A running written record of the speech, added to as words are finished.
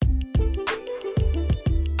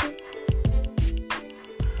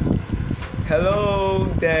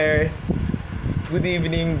Hello there. Good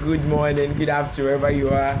evening, good morning, good afternoon, wherever you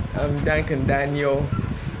are. I'm Duncan Daniel,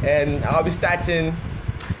 and I'll be starting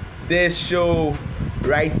this show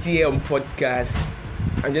right here on podcast.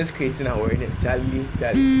 I'm just creating awareness, Charlie.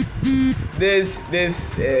 This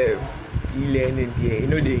e-learning here,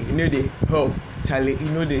 they help, Charlie.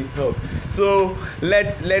 They help. So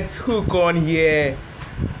let's hook on here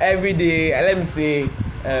every day. Let me say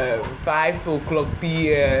 5 o'clock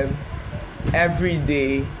p.m. every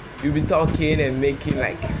day. We'll be talking and making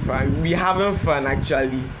like fun. We having fun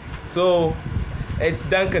actually. So it's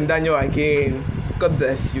Duncan Daniel again. God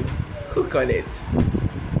bless you. Hook on it.